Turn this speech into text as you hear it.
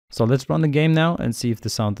So let's run the game now and see if the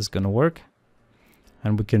sound is going to work.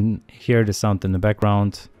 And we can hear the sound in the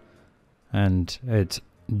background, and it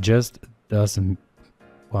just does,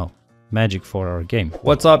 well, magic for our game.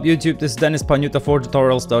 What's up YouTube, this is Dennis Panuta for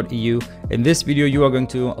tutorialsEU. In this video you are going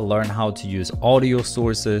to learn how to use audio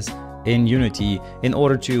sources in Unity in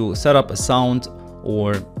order to set up a sound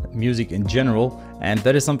or music in general, and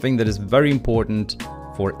that is something that is very important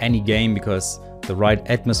for any game because the right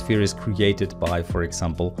atmosphere is created by, for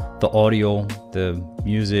example, the audio, the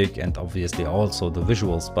music, and obviously also the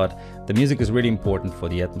visuals, but the music is really important for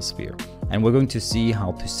the atmosphere, and we're going to see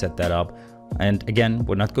how to set that up. And again,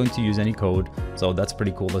 we're not going to use any code, so that's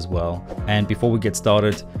pretty cool as well. And before we get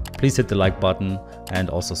started, please hit the like button and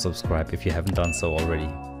also subscribe if you haven't done so already.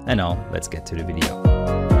 And now let's get to the video.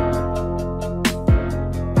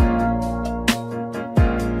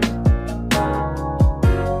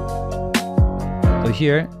 So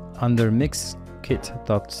here under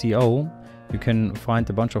mixkit.co you can find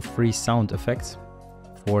a bunch of free sound effects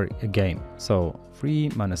for a game. So free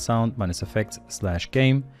 -sound -effects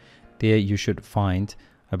 /game. There you should find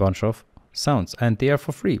a bunch of sounds, and they are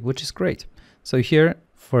for free, which is great. So here,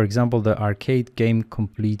 for example, the arcade game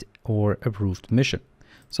complete or approved mission.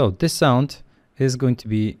 So this sound is going to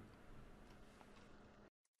be,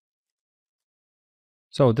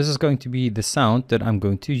 this is going to be the sound that I'm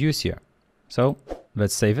going to use here. So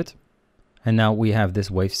let's save it. And now we have this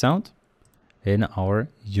wave sound in our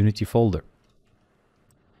Unity folder.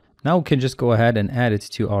 Now we can just go ahead and add it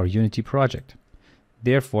to our Unity project.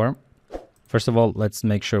 Therefore, first of all, let's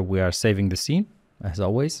make sure we are saving the scene as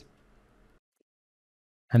always.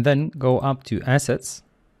 And then go up to assets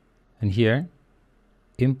and here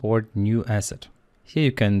import new asset. Here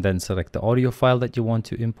you can then select the audio file that you want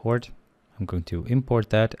to import. I'm going to import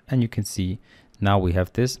that, and you can see now we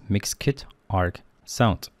have this mixkit arc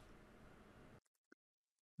sound.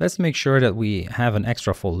 Let's make sure that we have an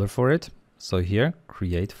extra folder for it. So here,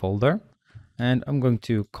 create folder, and I'm going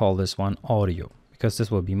to call this one audio because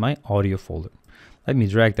this will be my audio folder. Let me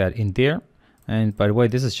drag that in there. And by the way,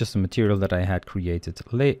 this is just a material that I had created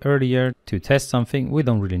earlier to test something. We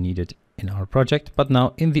don't really need it in our project, but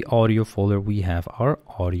now in the audio folder we have our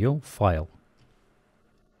audio file.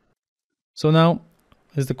 So now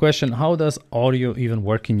is the question, how does audio even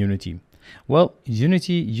work in Unity? Well,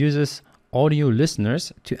 Unity uses audio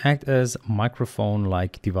listeners to act as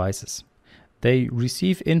microphone-like devices. They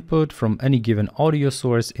receive input from any given audio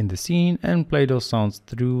source in the scene and play those sounds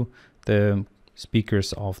through the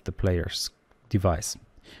speakers of the player's device.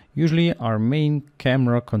 Usually our main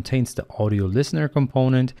camera contains the audio listener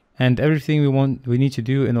component, and everything we need to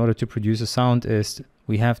do in order to produce a sound is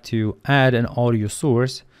we have to add an audio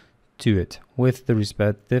source to it with the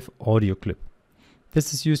respective audio clip.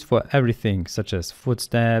 This is used for everything such as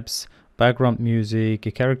footsteps, background music,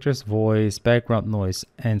 a character's voice, background noise,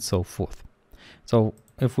 and so forth. So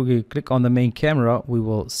if we click on the main camera, we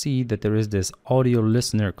will see that there is this audio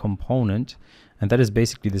listener component, and that is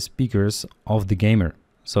basically the speakers of the gamer,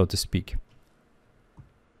 so to speak.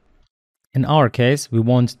 In our case, we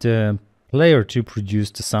want the player to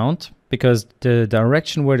produce the sound because the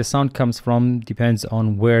direction where the sound comes from depends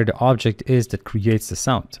on where the object is that creates the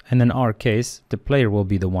sound. And in our case, the player will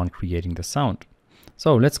be the one creating the sound.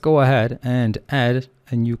 So let's go ahead and add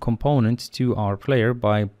a new component to our player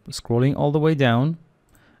by scrolling all the way down,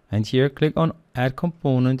 and here click on add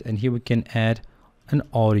component, and here we can add an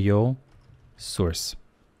audio source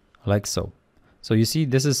like so. So you see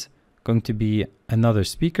this is going to be another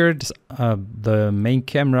speaker. The main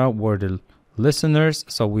camera were the listeners,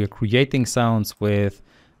 so we are creating sounds with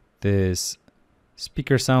this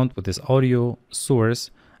speaker sound with this audio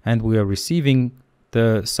source, and we are receiving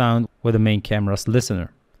the sound with the main camera's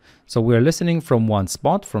listener. So we are listening from one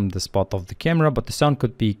spot, from the spot of the camera, but the sound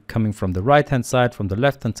could be coming from the right hand side, from the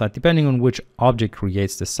left hand side, depending on which object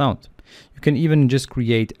creates the sound. You can even just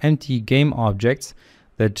create empty game objects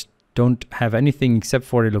that don't have anything except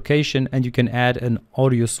for a location, and you can add an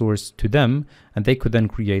audio source to them, and they could then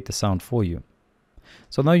create the sound for you.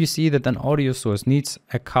 So now you see that an audio source needs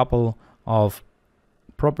a couple of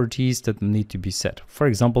properties that need to be set. For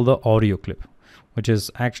example, the audio clip, which is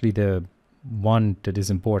actually the one that is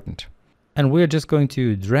important. And we're just going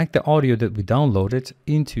to drag the audio that we downloaded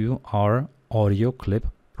into our audio clip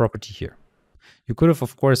property here. You could have,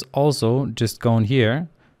 of course, also just gone here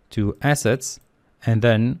to assets and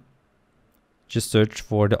then just search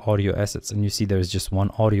for the audio assets. And you see there's just one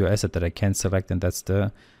audio asset that I can select, and that's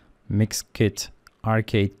the mixkit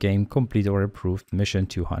arcade game complete or approved mission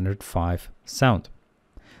 205 sound.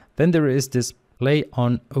 Then there is this play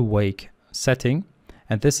on awake setting,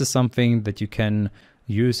 and this is something that you can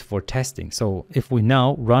use for testing. So if we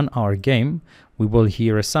now run our game, we will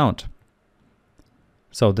hear a sound.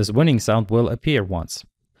 So this winning sound will appear once.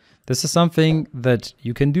 This is something that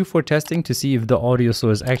you can do for testing to see if the audio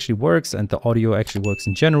source actually works and the audio actually works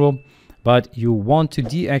in general. But you want to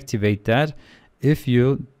deactivate that if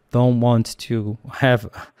you don't want to have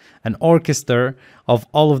an orchestra of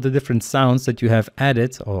all of the different sounds that you have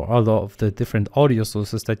added, or all of the different audio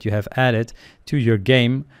sources that you have added to your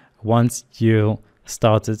game once you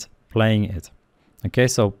started playing it. Okay,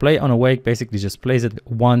 so play on awake basically just plays it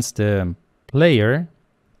once the player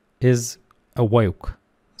is awake.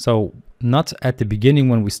 So not at the beginning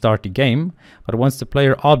when we start the game, but once the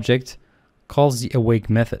player object calls the awake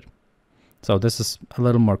method. So this is a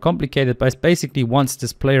little more complicated, but it's basically once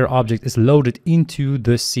this player object is loaded into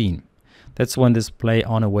the scene. That's when this play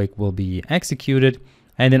on awake will be executed.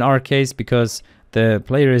 And in our case, because the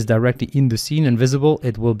player is directly in the scene and visible,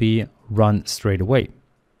 it will be run straight away.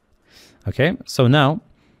 Okay, so now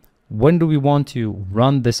when do we want to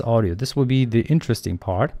run this audio? This will be the interesting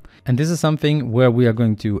part. And this is something where we are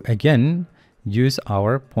going to, again, use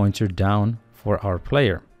our pointer down for our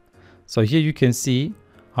player. So here you can see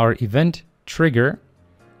our event trigger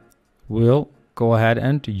will go ahead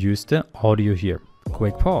and use the audio here.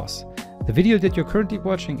 Quick pause. The video that you're currently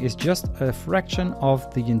watching is just a fraction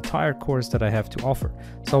of the entire course that I have to offer.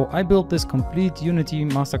 So I built this complete Unity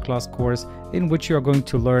masterclass course in which you are going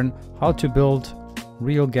to learn how to build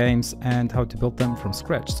real games and how to build them from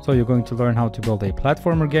scratch. So you're going to learn how to build a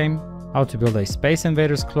platformer game, how to build a Space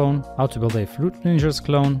Invaders clone, how to build a Fruit Ninjas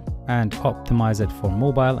clone and optimize it for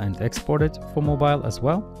mobile and export it for mobile as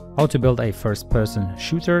well, how to build a first-person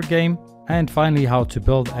shooter game, and finally how to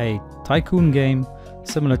build a tycoon game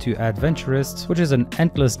similar to Adventurists, which is an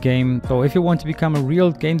endless game. So if you want to become a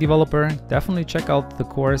real game developer, definitely check out the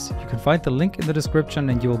course. You can find the link in the description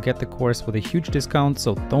and you will get the course with a huge discount,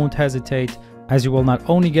 so don't hesitate, as you will not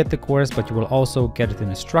only get the course, but you will also get it in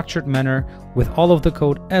a structured manner with all of the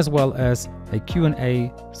code, as well as a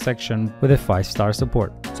Q&A section with a 5-star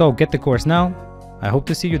support. So get the course now. I hope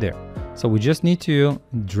to see you there. So we just need to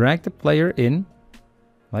drag the player in,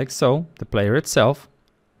 like so, the player itself,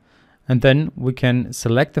 and then we can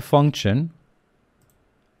select the function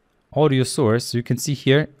audio source. So you can see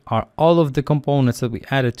here are all of the components that we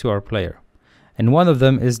added to our player, and one of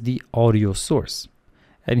them is the audio source.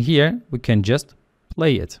 And here we can just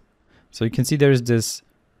play it. So you can see there's this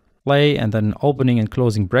play and then opening and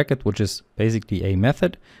closing bracket, which is basically a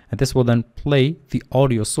method. And this will then play the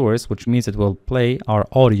audio source, which means it will play our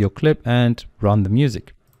audio clip and run the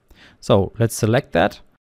music. So let's select that.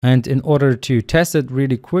 And in order to test it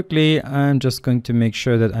really quickly, I'm just going to make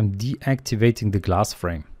sure that I'm deactivating the glass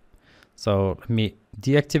frame. So let me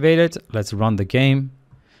deactivate it. Let's run the game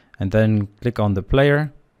and then click on the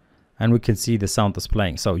player. And we can see the sound is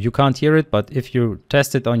playing. So you can't hear it, but if you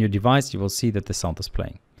test it on your device, you will see that the sound is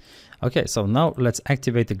playing. Okay, so now let's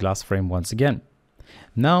activate the glass frame once again.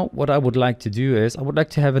 Now what I would like to do is I would like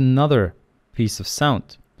to have another piece of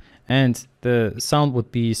sound, and the sound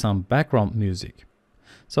would be some background music.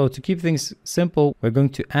 So to keep things simple, we're going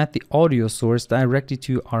to add the audio source directly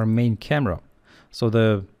to our main camera. So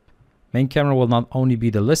the main camera will not only be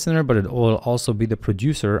the listener, but it will also be the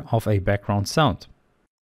producer of a background sound.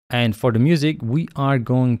 And for the music, we are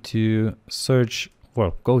going to search,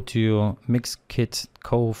 well, go to Mixkit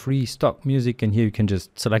Co free stock music, and here you can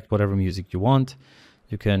just select whatever music you want.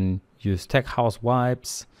 You can use Tech House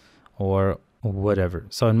Vibes or whatever.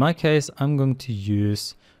 So in my case, I'm going to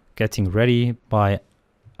use Getting Ready by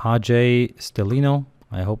AJ Stelino.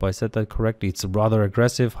 I hope I said that correctly. It's rather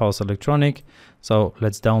aggressive house electronic. So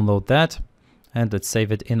let's download that. And let's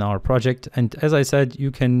save it in our project. And as I said, you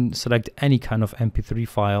can select any kind of MP3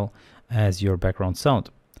 file as your background sound.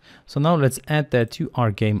 So now let's add that to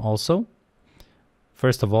our game also.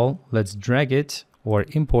 First of all, let's drag it or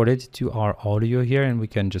import it to our audio here, and we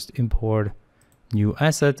can just import new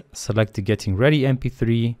asset, select the Getting Ready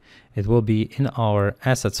MP3. It will be in our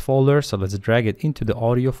assets folder. So let's drag it into the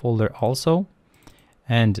audio folder also.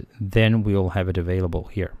 And then we'll have it available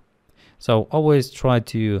here. So always try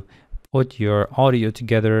to put your audio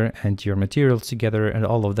together and your materials together and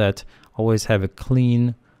all of that. Always have a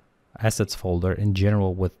clean assets folder in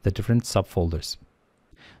general with the different subfolders.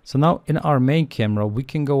 So now in our main camera, we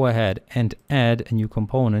can go ahead and add a new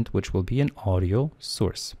component, which will be an audio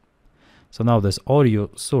source. So now this audio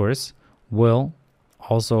source will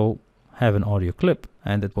also have an audio clip,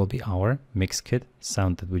 and it will be our Mixkit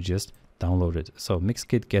sound that we just downloaded. So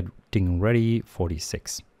Mixkit Getting Ready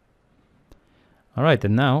 46. All right,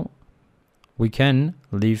 and now we can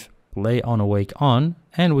leave play on awake on,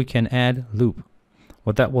 and we can add loop.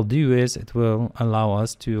 What that will do is it will allow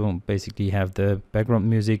us to basically have the background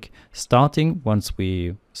music starting once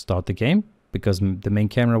we start the game, because the main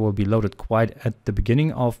camera will be loaded quite at the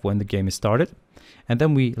beginning of when the game is started. And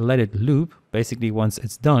then we let it loop. Basically, once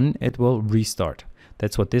it's done, it will restart.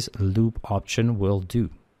 That's what this loop option will do.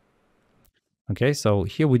 Okay, so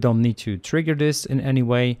here we don't need to trigger this in any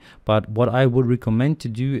way, but what I would recommend to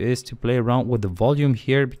do is to play around with the volume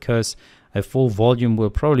here, because a full volume will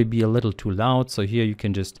probably be a little too loud. So here you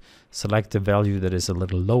can just select the value that is a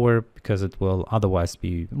little lower, because it will otherwise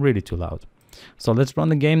be really too loud. So let's run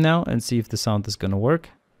the game now and see if the sound is going to work.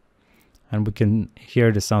 And we can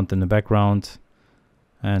hear the sound in the background,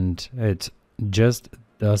 and it just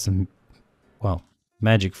does, well,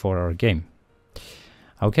 magic for our game.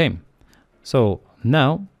 Okay, so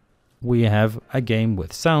now we have a game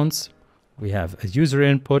with sounds. We have a user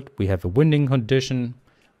input, we have a winning condition,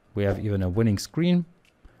 we have even a winning screen.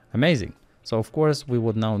 Amazing. So of course we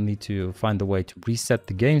would now need to find a way to reset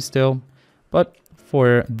the game still, but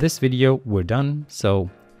for this video we're done. So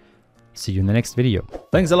see you in the next video.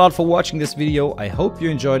 Thanks a lot for watching this video. I hope you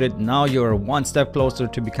enjoyed it. Now you're one step closer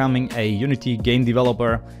to becoming a Unity game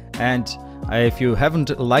developer. And if you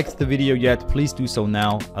haven't liked the video yet, please do so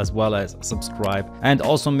now, as well as subscribe. And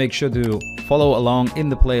also make sure to follow along in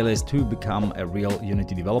the playlist to become a real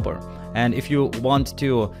Unity developer. And if you want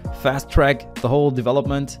to fast track the whole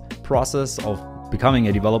development process of becoming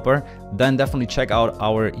a developer, then definitely check out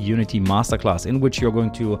our Unity masterclass, in which you're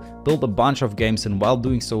going to build a bunch of games, and while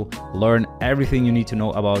doing so, learn everything you need to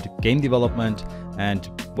know about game development and,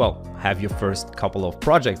 well, have your first couple of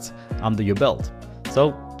projects under your belt.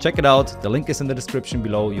 So check it out. The link is in the description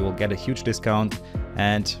below. You will get a huge discount,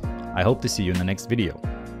 and I hope to see you in the next video.